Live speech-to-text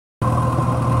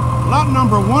lot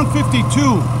number 152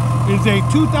 is a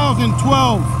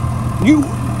 2012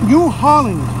 New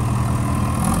Holland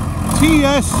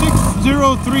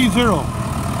TS6030.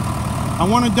 I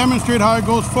want to demonstrate how it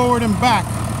goes forward and back.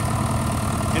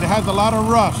 It has a lot of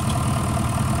rust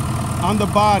on the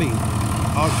body.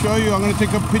 I'll show you. I'm going to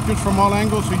take up pictures from all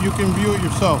angles so you can view it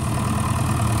yourself.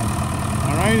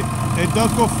 All right, it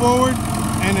does go forward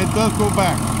and it does go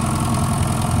back.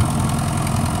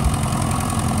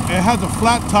 It has a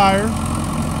flat tire.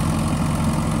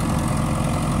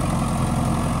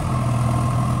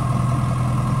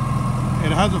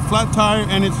 It has a flat tire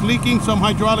and it's leaking some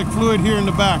hydraulic fluid here in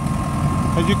the back,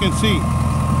 as you can see.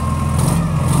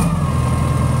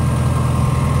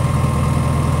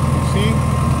 See?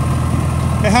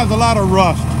 It has a lot of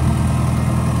rust,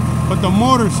 but the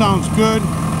motor sounds good.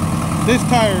 This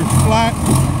tire is flat.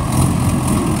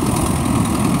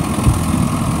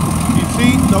 You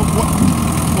see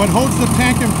what holds the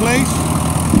tank in place?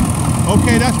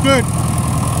 Okay, that's good.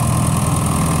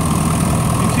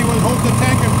 You see what holds the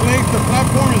tank in place? The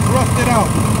platform is rusted out.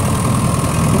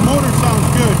 The motor sounds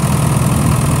good.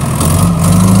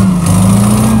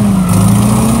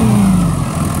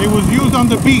 It was used on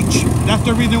the beach. That's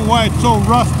the reason why it's so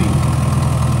rusty.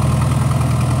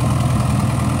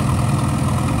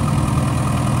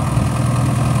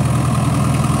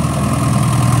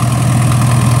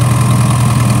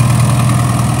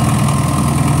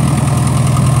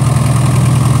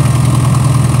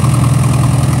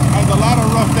 Has a lot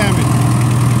of rust damage.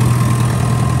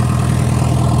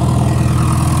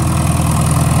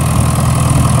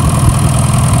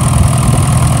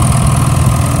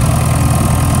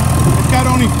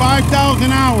 Only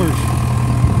 5,000 hours.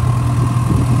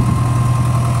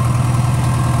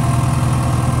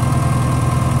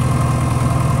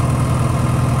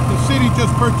 The city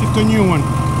just purchased a new one.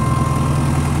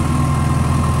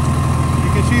 You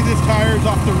can see this tire is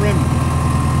off the rim.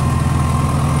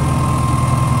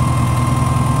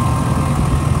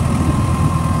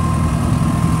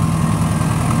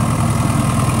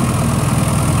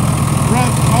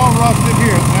 Rust, all rusted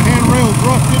here. The handrail's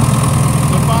rusted.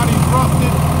 The body's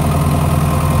rusted.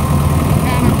 The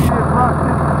canopy is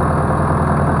rusted.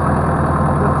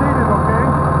 The seat is okay.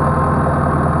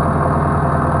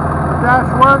 The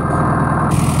dash works.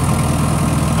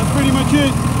 That's pretty much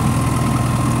it.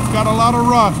 It's got a lot of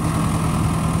rust.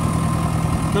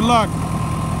 Good luck.